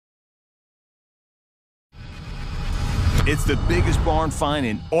It's the biggest barn find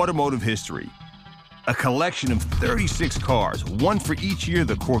in automotive history. A collection of 36 cars, one for each year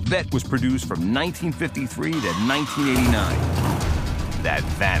the Corvette was produced from 1953 to 1989. That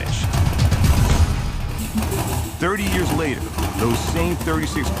vanished. 30 years later, those same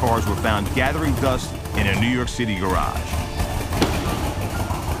 36 cars were found gathering dust in a New York City garage.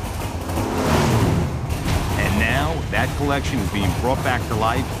 And now, that collection is being brought back to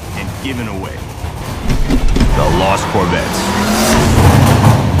life and given away. The Lost Corvettes.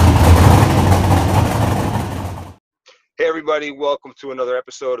 Hey everybody, welcome to another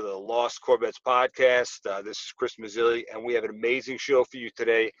episode of the Lost Corvettes podcast. This is Chris Mazzilli, and we have an amazing show for you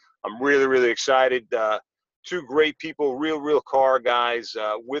today. I'm really excited. Two great people, real car guys.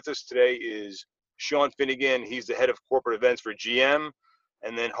 With us today is Sean Finegan. He's the head of corporate events for GM.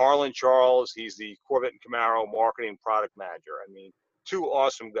 And then Harlan Charles, he's the Corvette and Camaro marketing product manager. I mean, two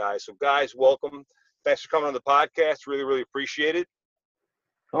awesome guys. So guys, welcome. Thanks for coming on the podcast. Really appreciate it.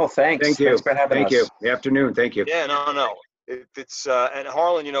 Oh, thanks. Thank you. Thanks for having us. Thank you. Good afternoon. Thank you. Yeah, no. It's and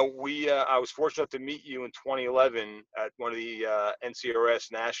Harlan, you know, I was fortunate to meet you in 2011 at one of the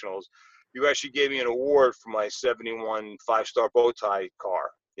NCRS Nationals. You actually gave me an award for my 71 5-star bow tie car,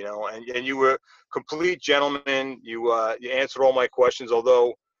 you know, and you were a complete gentleman. You answered all my questions,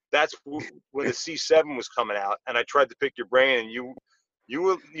 although that's when the C7 was coming out, and I tried to pick your brain, and you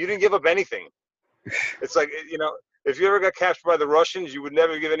didn't give up anything. It's like, you know, if you ever got captured by the Russians, you would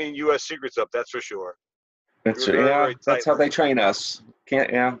never give any U.S. secrets up. That's for sure. That's how they train us.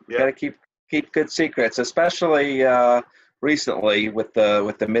 Gotta keep good secrets, especially recently with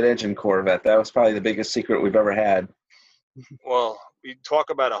the mid-engine Corvette. That was probably the biggest secret we've ever had. Well, you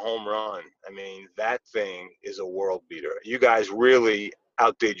talk about a home run. I mean, that thing is a world beater. You guys really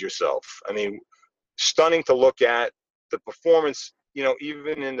outdid yourself. I mean, stunning to look at. The performance, you know,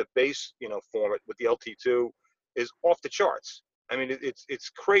 even in the base, you know, format with the LT2 is off the charts. I mean, it's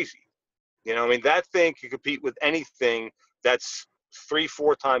crazy. You know, I mean, that thing can compete with anything that's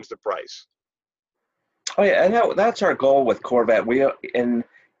 3-4 times the price. Oh yeah, and that's our goal with Corvette. We in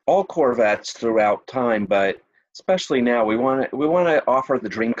all Corvettes throughout time, but especially now, we want to offer the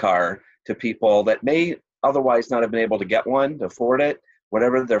dream car to people that may otherwise not have been able to get one, to afford it,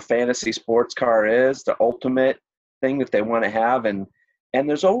 whatever their fantasy sports car is, the ultimate thing that they want to have. And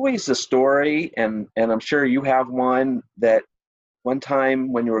there's always a story, and I'm sure you have one, that one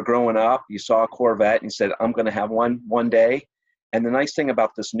time when you were growing up, you saw a Corvette and you said, I'm going to have one day. And the nice thing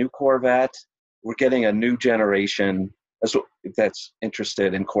about this new Corvette, we're getting a new generation that's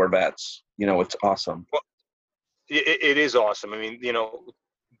interested in Corvettes. You know, it's awesome. Well, it is awesome. I mean, you know,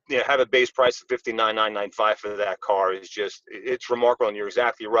 have a base price of $59,995 for that car is just, it's remarkable. And you're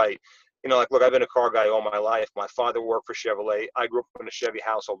exactly right. You know, like, look, I've been a car guy all my life. My father worked for Chevrolet. I grew up in a Chevy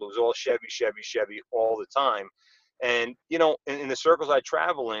household. It was all Chevy all the time. And, you know, in the circles I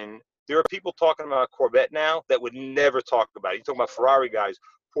travel in, there are people talking about Corvette now that would never talk about it. You talk about Ferrari guys,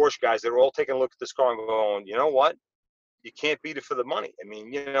 Porsche guys, they're all taking a look at this car and going, you know what? You can't beat it for the money. I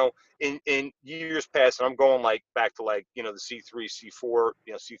mean, you know, in years past, and I'm going like back to like, you know, the C3, C4,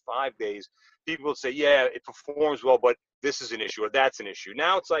 you know, C5 days, people would say, yeah, it performs well, but this is an issue or that's an issue.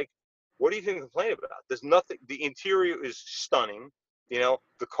 Now it's like, what do you think to complain about? There's nothing. The interior is stunning. You know,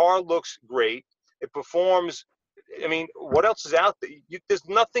 the car looks great. It performs. I mean, what else is out there? There's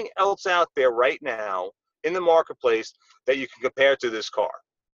nothing else out there right now in the marketplace that you can compare to this car.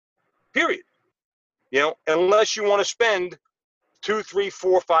 Period. You know, unless you want to spend 2, 3,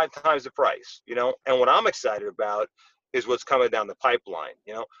 4, 5 times the price. You know, and what I'm excited about is what's coming down the pipeline.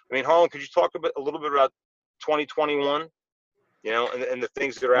 You know, I mean, Harlan, could you talk a little bit about 2021? You know, and the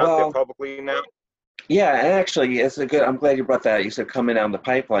things that are out there publicly now? Yeah, and actually, I'm glad you brought that. You said coming down the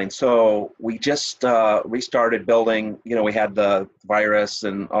pipeline. So we just restarted building. You know, we had the virus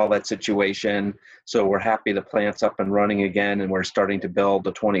and all that situation. So we're happy the plant's up and running again, and we're starting to build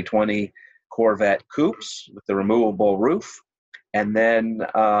the 2020 Corvette coupes with the removable roof. And then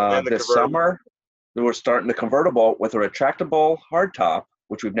this summer, we're starting the convertible with a retractable hardtop,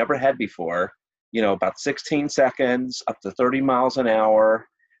 which we've never had before. You know, about 16 seconds, up to 30 miles an hour.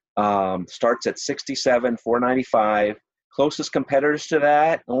 Starts at $67,495. Closest competitors to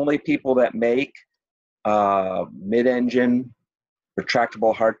that, only people that make mid-engine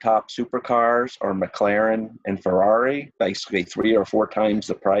retractable hardtop supercars are McLaren and Ferrari, basically 3 or 4 times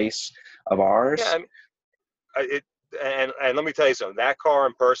the price of ours. Yeah, I mean, and let me tell you something. That car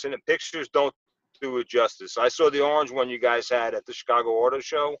in person, and pictures don't do it justice. I saw the orange one you guys had at the Chicago Auto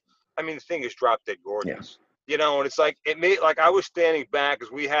Show. I mean, the thing is drop dead gorgeous. Yeah. You know, and it's like, it made, like, I was standing back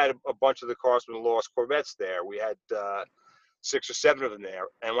because we had a bunch of the cars from the Lost Corvettes there. We had 6 or 7 of them there.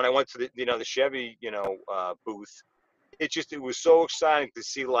 And when I went to the, you know, the Chevy, you know, booth, it was so exciting to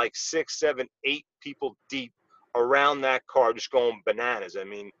see like 6, 7, 8 people deep around that car just going bananas. I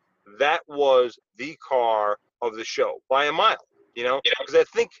mean, that was the car of the show by a mile, because I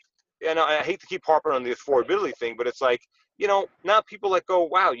think, and I hate to keep harping on the affordability thing, but it's like, now people that go,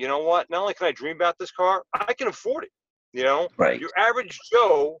 wow, you know what? Not only can I dream about this car, I can afford it. Right. Your average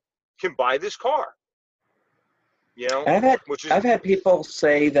Joe can buy this car. I've had people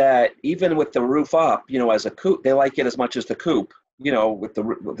say that even with the roof up, as a coupe, they like it as much as the coupe, with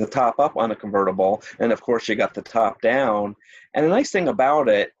the top up on a convertible. And of course you got the top down. And the nice thing about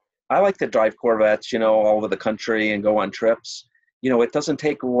it, I like to drive Corvettes, all over the country and go on trips. It doesn't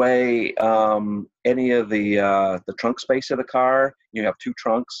take away any of the trunk space of the car. You have 2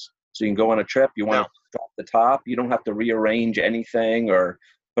 trunks, so you can go on a trip. You want to drop the top. You don't have to rearrange anything or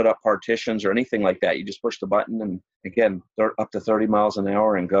put up partitions or anything like that. You just push the button and, again, up to 30 miles an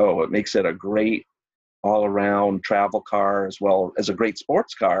hour and go. It makes it a great all-around travel car as well as a great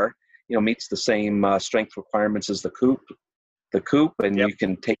sports car. Meets the same strength requirements as the coupe. And you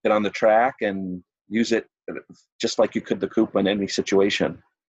can take it on the track and use it just like you could the coupe in any situation.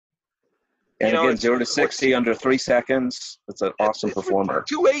 And again, 0 to 60 under 3 seconds. It's an awesome performer.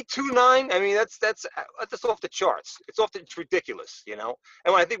 2.8, 2.9. I mean, that's off the charts. It's ridiculous, And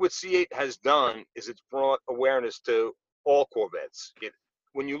what I think what C8 has done is it's brought awareness to all Corvettes.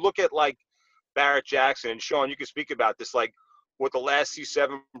 When you look at like Barrett Jackson, and Sean, you can speak about this, like what the last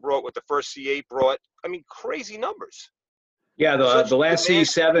C7 brought, what the first C8 brought. I mean, crazy numbers. Yeah, the last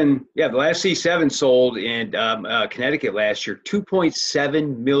C7. Yeah, the last C7 sold in Connecticut last year,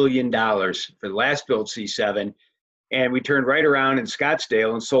 $2.7 million for the last built C7, and we turned right around in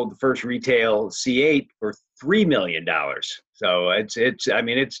Scottsdale and sold the first retail C8 for $3 million. So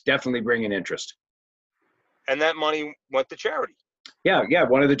it's definitely bringing interest. And that money went to charity. Yeah.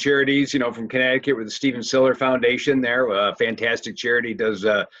 One of the charities, from Connecticut with the Stephen Siller Foundation there, a fantastic charity, does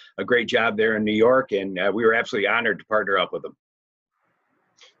a great job there in New York. And we were absolutely honored to partner up with them.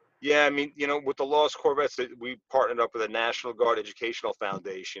 Yeah, I mean, with the Lost Corvettes, we partnered up with the National Guard Educational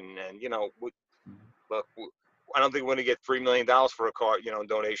Foundation. And, look, I don't think we're going to get $3 million for a car, in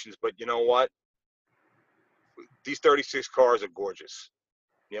donations. But you know what? These 36 cars are gorgeous.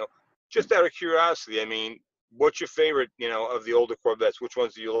 Just out of curiosity, I mean, what's your favorite, of the older Corvettes? Which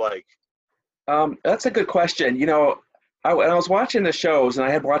ones do you like? That's a good question. When I was watching the shows, and I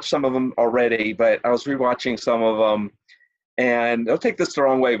had watched some of them already, but I was rewatching some of them, and don't take this the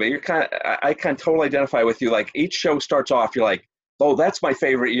wrong way, but I can totally identify with you. Like each show starts off, you're like, oh, that's my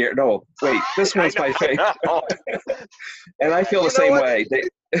favorite year. No, wait, this one's my favorite. And I feel the same way.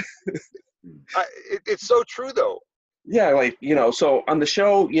 It's so true, though. Yeah, so on the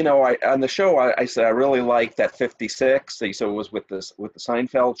show, I said I really like that 56. So it was with the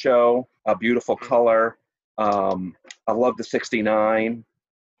Seinfeld show, a beautiful color. I love the 69.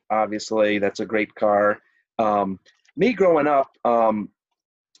 Obviously, that's a great car. Me growing up,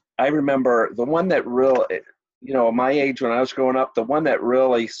 I remember the one that really, my age when I was growing up, the one that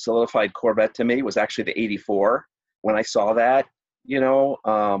really solidified Corvette to me was actually the 84. When I saw that, I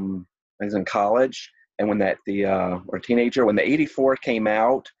was in college. And when or a teenager, when the 84 came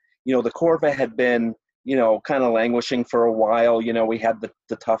out, the Corvette had been, kind of languishing for a while. We had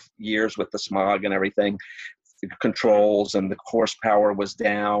the tough years with the smog and everything, the controls and the horsepower was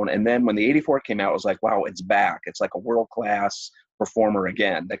down. And then when the 84 came out, it was like, wow, it's back. It's like a world-class performer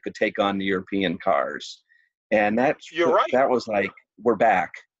again that could take on the European cars. And You're right. That was like, we're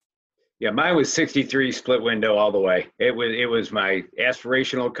back. Yeah, mine was 63 split window all the way. It was my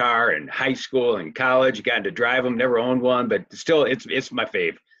aspirational car in high school and college. Got to drive them, never owned one, but still, it's my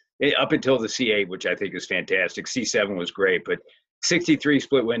fave. Up until the C8, which I think is fantastic. C7 was great, but 63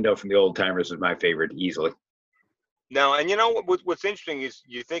 split window from the old timers is my favorite easily. Now, and what's interesting is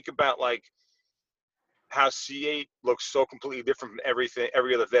you think about like how C8 looks so completely different from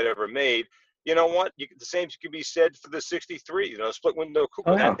every other Vet ever made. You know what? The same could be said for the 63. Split window coupe.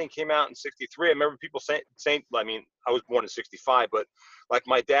 When that thing came out in 63, I remember people saying. I mean, I was born in 65, but like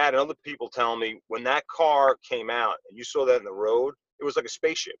my dad and other people telling me when that car came out and you saw that in the road, it was like a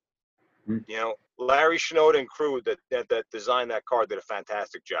spaceship. Larry Shinoda and crew that designed that car did a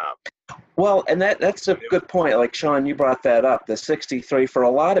fantastic job. Well, and that's a good point. Like, Sean, you brought that up. The 63, for a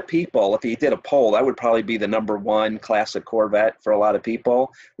lot of people, if you did a poll, that would probably be the number one classic Corvette for a lot of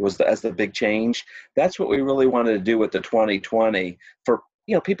people. It was as the big change. That's what we really wanted to do with the 2020 for,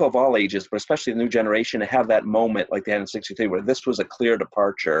 people of all ages, but especially the new generation, to have that moment like they had in 63 where this was a clear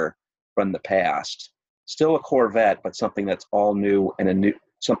departure from the past. Still a Corvette, but something that's all new and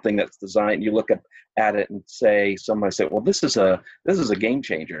something that's designed, you look at it and say, somebody say, well, this is a game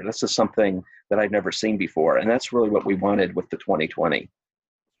changer. This is something that I've never seen before. And that's really what we wanted with the 2020.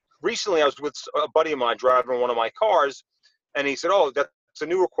 Recently, I was with a buddy of mine driving one of my cars, and he said, "Oh, that's a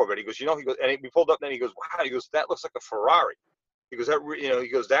newer Corvette." He goes, and we pulled up, and he goes, "Wow," he goes, "that looks like a Ferrari." He goes,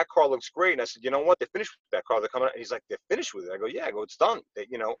 "That car looks great." And I said, "You know what? They're finished with that car. They're coming out." And he's like, "They're finished with it." I go, "Yeah." I go, "It's done. They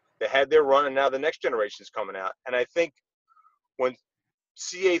had their run, and now the next generation is coming out." And I think when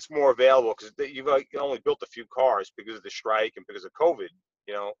C8's more available, because you've only built a few cars because of the strike and because of COVID,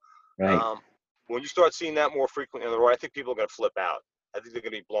 Right. when you start seeing that more frequently on the road, I think people are going to flip out. I think they're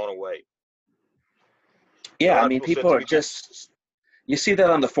going to be blown away. Yeah, I mean, people are just, you see that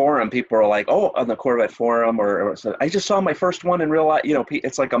on the forum. People are like, oh, on the Corvette forum, or I just saw my first one in real life.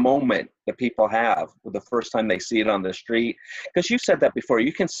 It's like a moment that people have the first time they see it on the street. Because you said that before.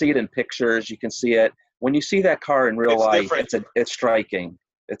 You can see it in pictures. You can see it. When you see that car in real life, it's striking.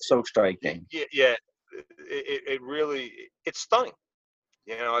 It's so striking. Yeah. It really, it's stunning.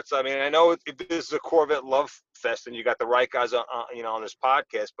 I know this is a Corvette Love Fest, and you got the right guys on this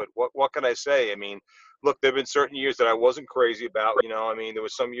podcast. But what can I say? I mean, look, there've been certain years that I wasn't crazy about. There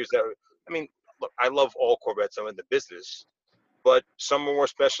was some years that, look, I love all Corvettes. I'm in the business, but some are more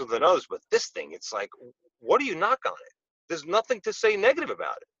special than others. But this thing, it's like, what do you knock on it? There's nothing to say negative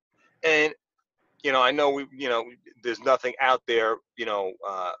about it. And I know there's nothing out there,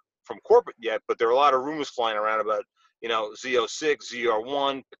 from corporate yet, but there are a lot of rumors flying around about. Z06,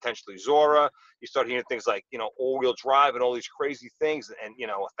 ZR1, potentially Zora. You start hearing things like, all-wheel drive and all these crazy things and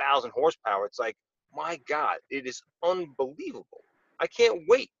 1,000 horsepower. It's like, my God, it is unbelievable. I can't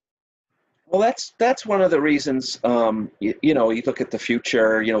wait. Well, that's one of the reasons, you look at the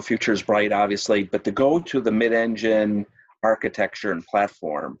future, future is bright, obviously, but to go to the mid-engine architecture and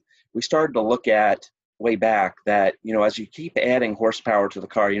platform, we started to look at way back that, as you keep adding horsepower to the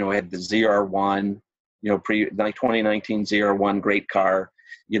car, we had the ZR1, like 2019 ZR1, great car,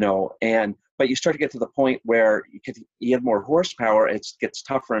 but you start to get to the point where you have more horsepower. It gets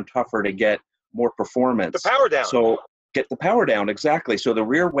tougher and tougher to get more performance. The power down. So get the power down, exactly. So the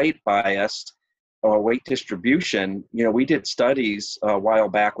rear weight bias, weight distribution, we did studies a while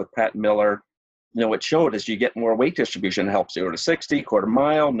back with Pratt & Miller. It showed as you get more weight distribution, it helps 0 to 60, quarter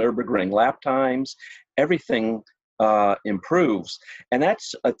mile, Nürburgring lap times, everything improves. And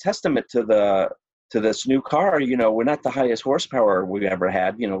that's a testament to this new car. We're not the highest horsepower we've ever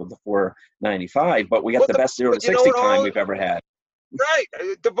had, the 495, but we got the best 0 to 60 time we've ever had. Right.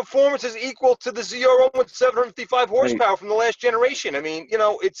 The performance is equal to the ZR1 with 755 horsepower from the last generation. I mean,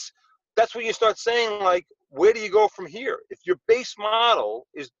 that's when you start saying, like, where do you go from here? If your base model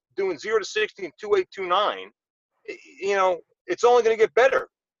is doing 0 to 60 in 2.829, it's only going to get better.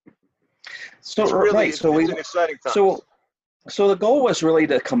 So, it's really, right. So it's an exciting time. So the goal was really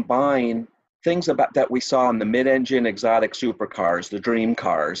to combine things about that we saw in the mid-engine exotic supercars, the dream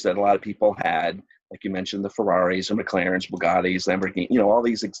cars that a lot of people had, like you mentioned, the Ferraris, the McLarens, Bugattis, Lamborghini, all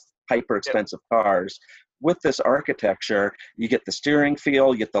these hyper expensive cars. With this architecture, you get the steering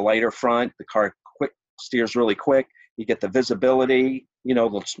feel, you get the lighter front, the car steers really quick, you get the visibility,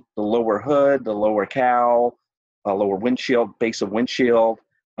 the lower hood, the lower cowl, lower windshield, base of windshield.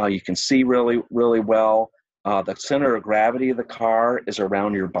 You can see really, really well. The center of gravity of the car is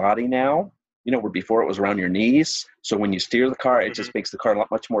around your body now. Where before it was around your knees. So when you steer the car, it just makes the car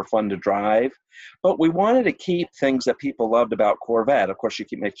much more fun to drive. But we wanted to keep things that people loved about Corvette. Of course, you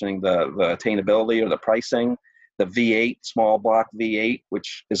keep mentioning the attainability or the pricing, the V8, small block V8,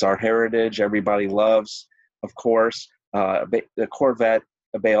 which is our heritage. Everybody loves, of course. The Corvette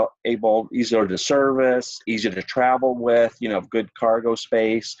able, easier to service, easy to travel with, good cargo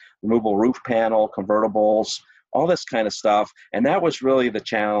space, removable roof panel, convertibles, all this kind of stuff. And that was really the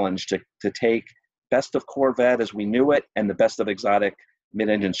challenge, to take best of Corvette as we knew it and the best of exotic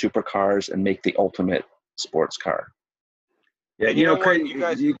mid-engine supercars and make the ultimate sports car. Yeah,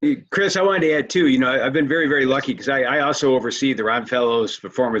 Chris, I wanted to add too, I've been very, very lucky because I also oversee the Ron Fellows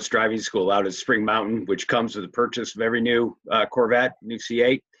Performance Driving School out at Spring Mountain, which comes with the purchase of every new Corvette, new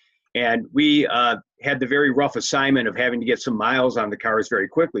C8. And we had the very rough assignment of having to get some miles on the cars very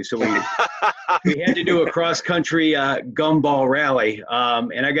quickly. So we had to do a cross-country gumball rally.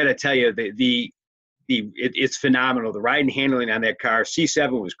 And I got to tell you, it's phenomenal. The ride and handling on that car,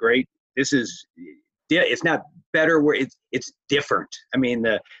 C7 was great. It's not better, where it's different. I mean,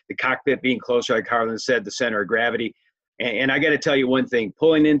 the cockpit being closer, like Harlan said, the center of gravity. And I got to tell you one thing,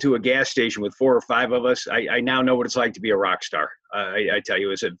 pulling into a gas station with 4 or 5 of us, I now know what it's like to be a rock star. I tell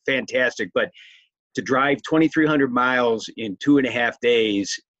you, it's a fantastic, but to drive 2,300 miles in 2.5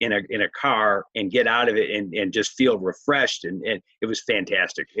 days in a car and get out of it and just feel refreshed. And it was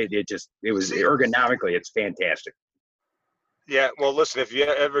fantastic. It was ergonomically, it's fantastic. Yeah, well, listen, if you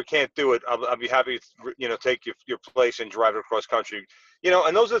ever can't do it, I'll be happy to, take your place and drive it across country.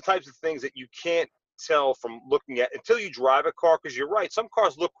 And those are the types of things that you can't tell from looking at until you drive a car, because you're right. Some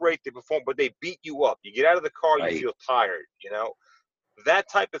cars look great, they perform, but they beat you up. You get out of the car, Right. You feel tired, that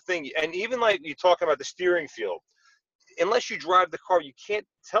type of thing. And even like you're talking about the steering feel, unless you drive the car, you can't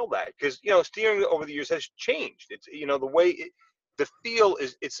tell that, because, steering over the years has changed. It's, the way the feel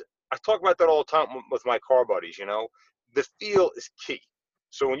is, I talk about that all the time with my car buddies, the feel is key.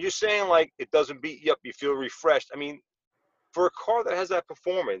 So when you're saying like it doesn't beat you up, you feel refreshed. I mean, for a car that has that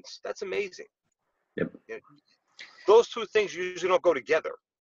performance, that's amazing. Yep. Those two things usually don't go together.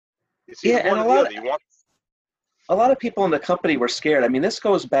 It's Yeah, either and one or the other. a lot of people in the company were scared. I mean, this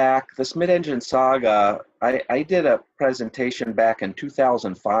goes back, this mid-engine saga, I did a presentation back in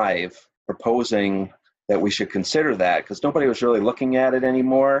 2005 proposing that we should consider that, because nobody was really looking at it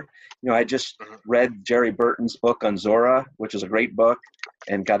anymore. I just read Jerry Burton's book on Zora, which is a great book,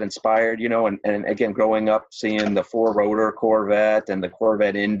 and got inspired, and again, growing up, seeing the four-rotor Corvette and the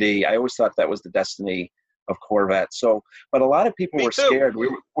Corvette Indy, I always thought that was the destiny of Corvette. So, but a lot of people were scared. We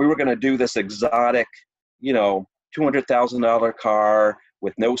were going to do this exotic, $200,000 car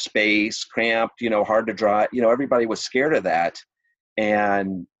with no space, cramped, hard to drive. Everybody was scared of that.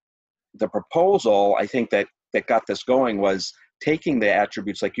 And the proposal, I think, that got this going was taking the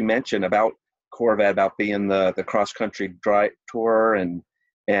attributes, like you mentioned, about Corvette, about being the cross-country drive tour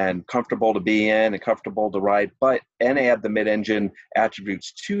and comfortable to be in and comfortable to ride, and add the mid-engine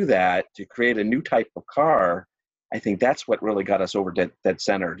attributes to that to create a new type of car. I think that's what really got us over dead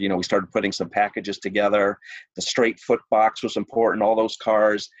center. We started putting some packages together. The straight foot box was important. All those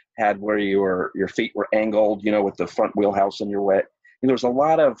cars had where your feet were angled, with the front wheelhouse in your way. And there was a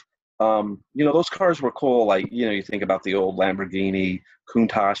lot of, those cars were cool. Like, you think about the old Lamborghini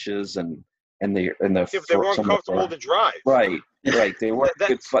Countaches and the if they weren't comfortable to drive. Right. They weren't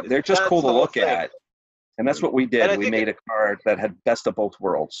good, but they're just cool to look at. And that's what we did. We made a car that had best of both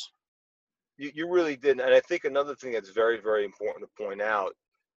worlds. You really did. And I think another thing that's very, very important to point out,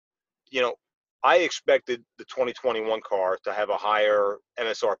 I expected the 2021 car to have a higher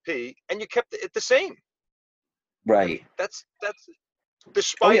MSRP, and you kept it the same. Right. That's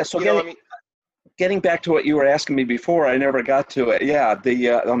despite, getting back to what you were asking me before, I never got to it. Yeah,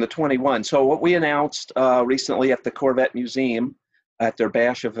 on the 21. So what we announced recently at the Corvette Museum at their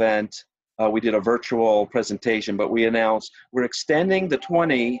Bash event, we did a virtual presentation, but we announced we're extending the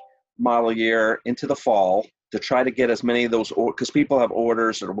 20 model year into the fall to try to get as many of those, because people have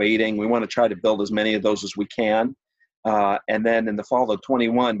orders that are waiting. We want to try to build as many of those as we can. And then in the fall of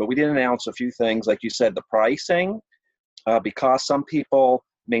 21, but we did announce a few things, like you said, the pricing, because some people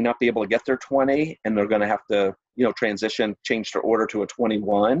may not be able to get their 20 and they're going to have to, change their order to a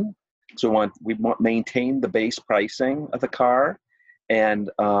 21. So we maintain the base pricing of the car.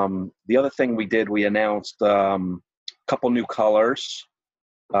 And the other thing we did, we announced a couple new colors.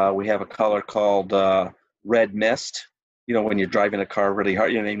 We have a color called Red Mist, when you're driving a car really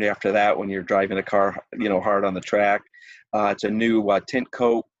hard, named after that, when you're driving a car, hard on the track. It's a new tint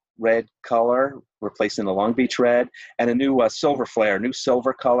coat red color, replacing the Long Beach red, and a new silver flare, new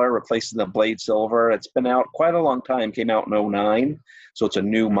silver color, replacing the Blade silver. It's been out quite a long time, came out in 2009. So it's a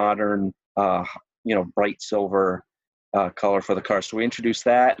new modern, bright silver color for the car. So we introduced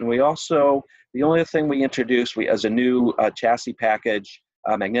that. And we also, the only thing we introduced as a new chassis package,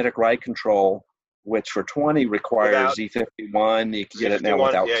 magnetic ride control, which for 20 requires Z51. You can get it now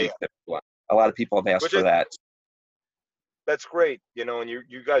without Z51. A lot of people have asked for that. That's great, and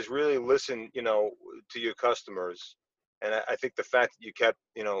you guys really listen, to your customers. And I think the fact that you kept,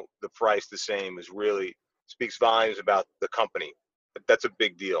 the price the same is really speaks volumes about the company. That's a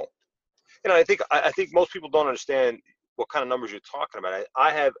big deal. I think most people don't understand what kind of numbers you're talking about.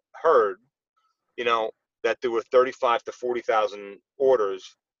 I have heard, that there were 35 to 40,000 orders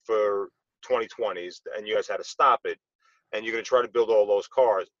for 2020s, and you guys had to stop it, and you're going to try to build all those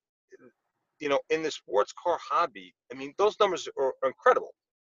cars. In the sports car hobby, I mean, those numbers are incredible.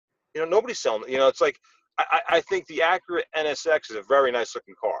 Nobody's selling. It's like I think the Acura NSX is a very nice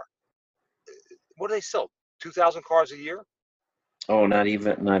looking car. What do they sell? 2,000 cars a year? Oh, not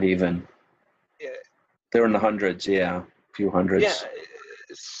even. Yeah, they're in the hundreds. Yeah, a few hundreds.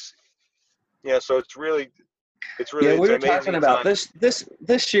 Yeah. So it's really. Yeah, we were talking about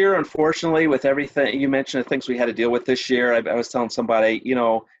this year, unfortunately, with everything you mentioned, the things we had to deal with this year. I was telling somebody,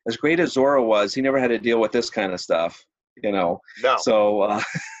 as great as Zora was, he never had to deal with this kind of stuff, No. So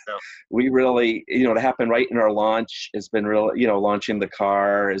we really, to happen right in our launch has been real, launching the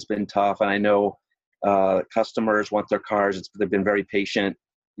car has been tough. And I know customers want their cars. They've been very patient,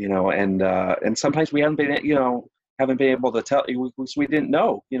 and sometimes we haven't been able to tell you. We didn't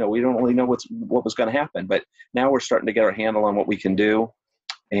know, we don't really know what was going to happen, but now we're starting to get our handle on what we can do.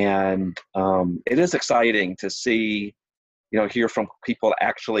 And it is exciting to see, hear from people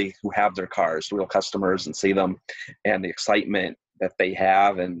actually who have their cars, real customers, and see them and the excitement that they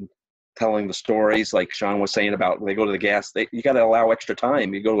have, and telling the stories like Sean was saying about when they go to the you got to allow extra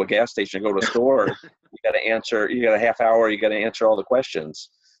time. You go to a gas station, go to a store, you got to answer, you got a half hour, you got to answer all the questions.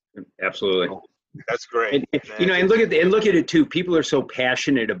 Absolutely. That's great. And look at it too. People are so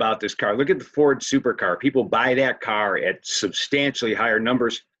passionate about this car. Look at the Ford supercar. People buy that car at substantially higher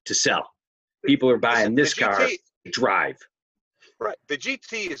numbers to sell. People are buying this car to drive. Right. The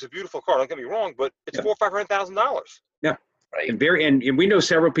GT is a beautiful car. Don't get me wrong, but it's $400,000 or $500,000. Yeah. Right. And we know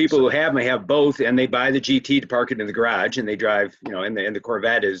several people who have both, and they buy the GT to park it in the garage, and they drive. And the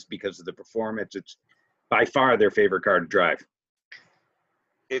Corvette is, because of the performance, it's by far their favorite car to drive.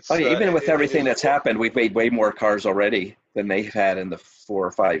 Even with everything that's happened, we've made way more cars already than they've had in the 4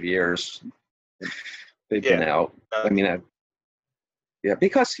 or 5 years they've been out.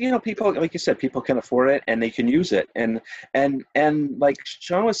 Because people, like you said, people can afford it and they can use it, and like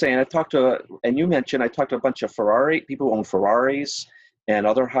Sean was saying, I talked to a bunch of people who own Ferraris and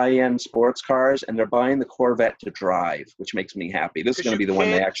other high-end sports cars, and they're buying the Corvette to drive, which makes me happy. This is going to be the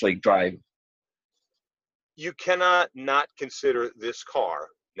one they actually drive. You cannot not consider this car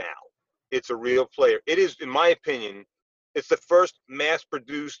now. It's a real player. It is, in my opinion, it's the first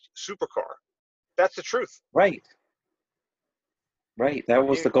mass-produced supercar. That's the truth. Right. That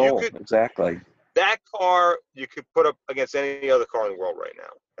was the goal. Exactly. That car you could put up against any other car in the world right now.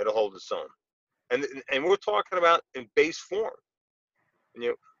 It'll hold its own. And we're talking about in base form.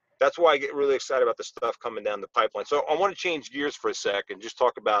 And, that's why I get really excited about the stuff coming down the pipeline. So I want to change gears for a second, just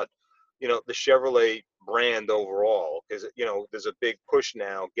talk about, the Chevrolet brand overall, because, there's a big push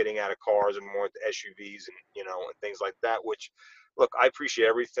now getting out of cars and more into SUVs and, and things like that, which, look, I appreciate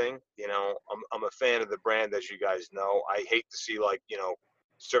everything. I'm a fan of the brand, as you guys know. I hate to see,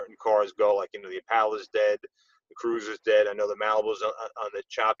 certain cars go, the Impala's dead, the Cruiser's dead. I know the Malibu's on the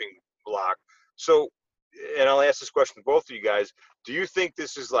chopping block. So, and I'll ask this question to both of you guys. Do you think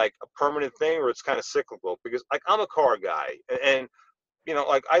this is a permanent thing, or it's kind of cyclical? Because I'm a car guy, and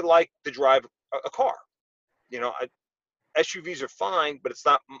I like to drive a car. SUVs are fine, but it's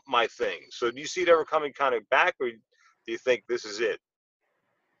not my thing. So do you see it ever coming kind of back, or do you think this is it?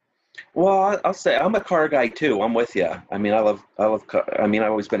 Well, I'll say I'm a car guy too. I'm with you. I love I've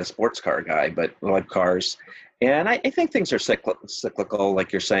always been a sports car guy, but I like cars. And I think things are cyclical,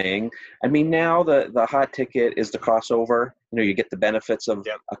 like you're saying. Now the hot ticket is the crossover. You get the benefits of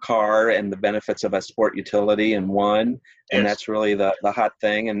a car and the benefits of a sport utility in one, and that's really the hot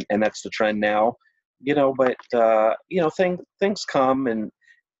thing, and that's the trend now. But things come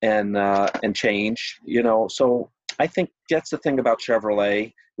and change. So I think that's the thing about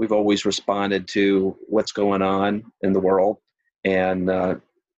Chevrolet. We've always responded to what's going on in the world, and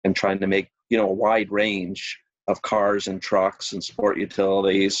trying to make a wide range of cars and trucks and sport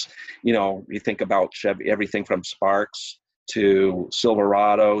utilities. You think about Chevy, everything from Sparks to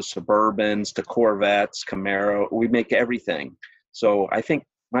Silverados, Suburbans to Corvettes, Camaro. We make everything. So I think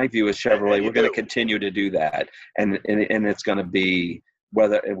my view is Chevrolet, we're going to continue to do that. And it's going to be,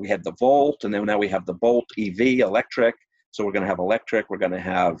 whether we had the Volt, and then now we have the Bolt EV, electric. So we're going to have electric. We're going to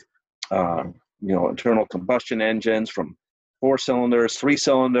have, internal combustion engines from 4 cylinders, 3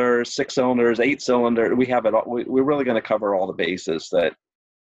 cylinders, 6 cylinders, 8 cylinders. We have it all. We're really going to cover all the bases. That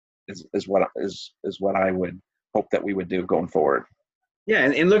is what I would hope that we would do going forward. Yeah,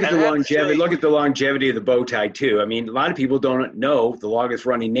 and look at the longevity. Look at the longevity of the bow tie too. A lot of people don't know the longest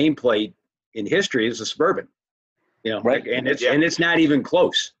running nameplate in history is a Suburban. Right. And it's not even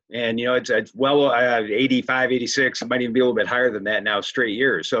close. And it's well 85, 86. It might even be a little bit higher than that now, straight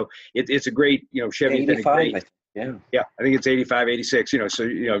years. So it's a great Chevy. 85. Yeah, I think it's 85, 86.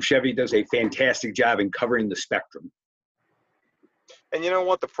 So Chevy does a fantastic job in covering the spectrum. And you know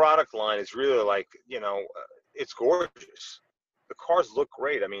what? The product line is really it's gorgeous. The cars look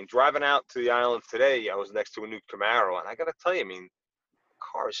great. Driving out to the island today, I was next to a new Camaro, and I got to tell you, the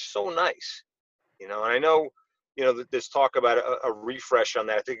car is so nice. And I know, there's talk about a refresh on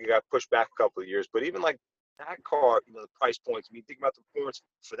that. I think it got pushed back a couple of years, but even that car, the price points. Think about the performance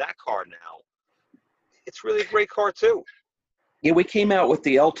for that car now. It's really a great car too. Yeah, we came out with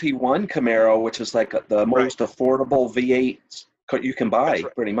the LT1 Camaro, which is the most affordable V8 you can buy,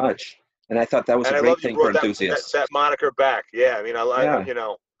 pretty much. And I thought that was a great thing for enthusiasts. That moniker back. Yeah,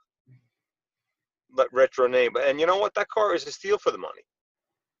 retro name. And you know what? That car is a steal for the money.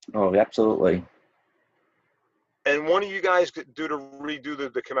 Oh, absolutely. And what do you guys do to redo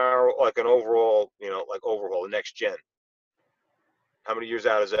the Camaro, like an overall, like overhaul, the next gen? How many years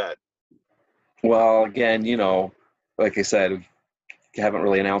out is that? Well, again, like I said, we haven't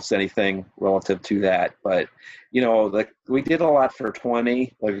really announced anything relative to that, but we did a lot for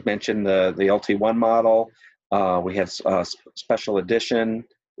 20. Like we mentioned, the LT1 model. We have a special edition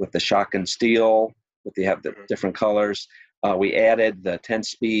with the shock and steel, with the different colors. We added the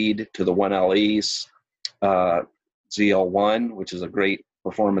 10-speed to the 1LEs, ZL1, which is a great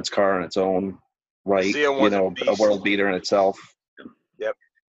performance car in its own right. A world beater in itself. Yep.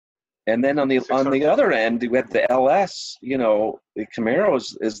 And then on the other end, we have the LS. The Camaro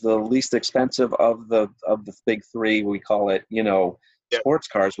is the least expensive of the big three. We call it, sports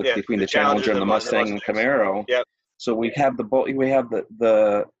cars between the Challenger and the Mustang and Camaro. Yep. So we have that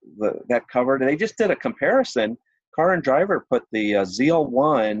covered. And they just did a comparison. Car and Driver put the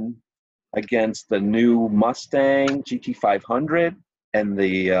ZL1 against the new Mustang GT500 and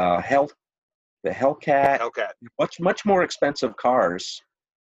the Hellcat. Much more expensive cars.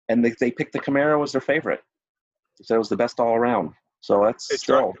 And they picked the Camaro as their favorite. They said it was the best all around. So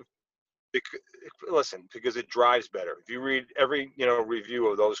because it drives better. If you read every review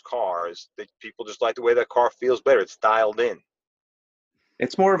of those cars, people just like the way that car feels better. It's dialed in.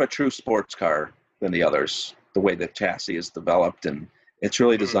 It's more of a true sports car than the others. The way the chassis is developed, and it's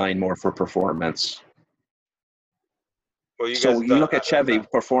really designed more for performance. Well, you look at Chevy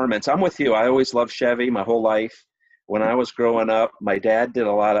performance. I'm with you. I always loved Chevy my whole life. When I was growing up, my dad did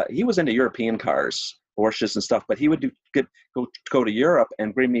he was into European cars, Porsches and stuff, but he would go to Europe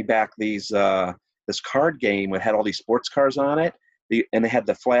and bring me back this card game that had all these sports cars on it, and they had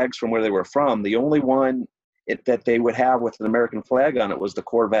the flags from where they were from. The only one that they would have with an American flag on it was the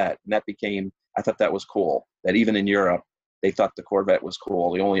Corvette, and I thought that was cool, that even in Europe, they thought the Corvette was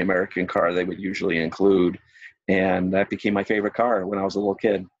cool, the only American car they would usually include, and that became my favorite car when I was a little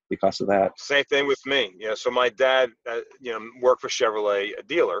kid. Because of that. Same thing with me. So my dad, worked for Chevrolet,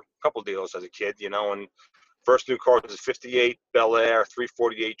 a couple dealers as a kid, and first new car was a 58 Bel Air,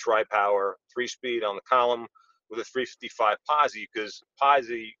 348 tri-power, 3-speed on the column with a 355 Posse, because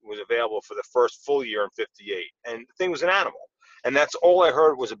Posse was available for the first full year in 58. And the thing was an animal. And that's all I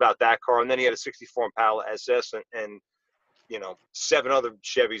heard was about that car. And then he had a 64 Impala SS and 7 other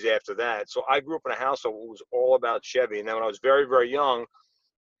Chevys after that. So I grew up in a household that was all about Chevy. And then when I was very, very young,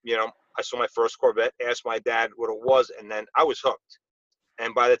 I saw my first Corvette, asked my dad what it was, and then I was hooked.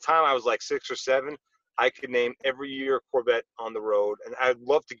 And by the time I was like 6 or 7, I could name every year Corvette on the road. And I'd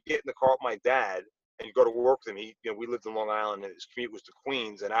love to get in the car with my dad and go to work with him. We lived in Long Island, and his commute was to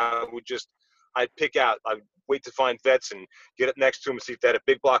Queens. And I'd pick out, I'd wait to find vets and get up next to him and see if they had a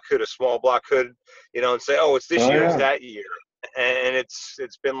big block hood, a small block hood, and say, oh, it's this year, it's that year. And it's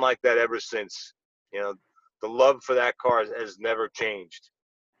been like that ever since. The love for that car has never changed.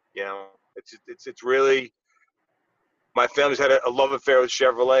 It's really, my family's had a love affair with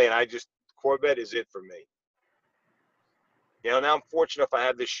Chevrolet, and Corvette is it for me. Now I'm fortunate if I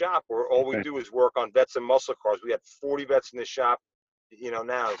have this shop where all we do is work on vets and muscle cars. We had 40 vets in this shop.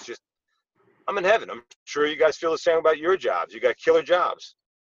 Now it's just, I'm in heaven. I'm sure you guys feel the same about your jobs. You got killer jobs.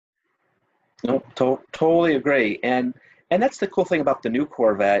 No, totally agree. And that's the cool thing about the new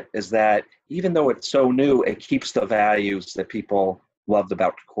Corvette, is that even though it's so new, it keeps the values that people loved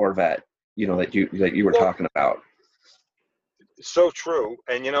about Corvette, that you were talking about. So true.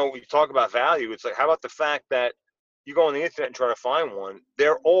 And we talk about value. It's like, how about the fact that you go on the internet and try to find one,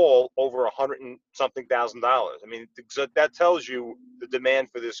 they're all over $100,000-something. I mean, so that tells you the demand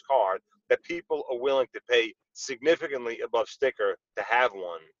for this car, that people are willing to pay significantly above sticker to have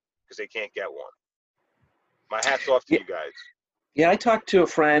one because they can't get one. My hat's off to you guys. Yeah, I talked to a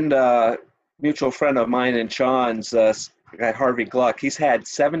friend, mutual friend of mine and Sean's, guy Harvey Gluck. He's had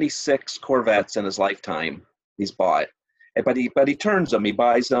 76 Corvettes in his lifetime. He's bought, but he turns them. He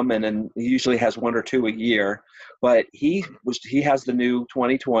buys them, and then he usually has 1 or 2 a year. But he has the new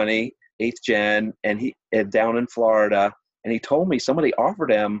 2020 8th gen, and he down in Florida. And he told me somebody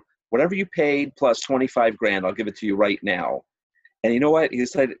offered him whatever you paid plus 25 grand. I'll give it to you right now. And you know what? He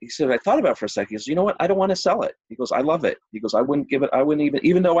said, I thought about it for a second. He goes, you know what? I don't want to sell it. He goes, I love it. He goes, I wouldn't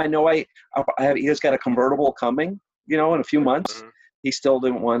even though I know he has got a convertible coming, in a few months. Mm-hmm. He still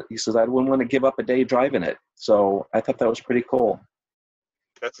didn't want, he says, I wouldn't want to give up a day driving it. So I thought that was pretty cool.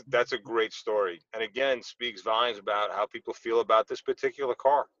 That's a great story. And again, speaks volumes about how people feel about this particular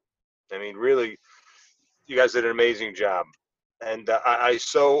car. I mean, really, you guys did an amazing job. And I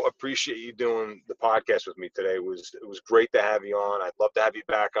so appreciate you doing the podcast with me today. It was great to have you on. I'd love to have you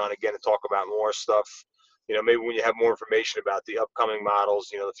back on again and talk about more stuff. You know, maybe when you have more information about the upcoming models,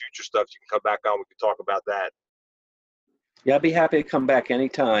 you know, the future stuff, you can come back on. We can talk about that. Yeah, I'd be happy to come back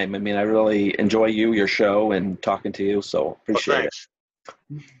anytime. I mean, I really enjoy your show, and talking to you, so appreciate it.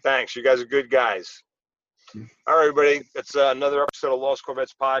 Thanks. You guys are good guys. All right, everybody. That's another episode of Lost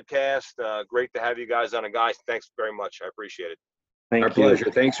Corvettes podcast. Great to have you guys on. And guys, thanks very much. I appreciate it. Thank you. Our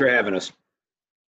pleasure. Thanks for having us.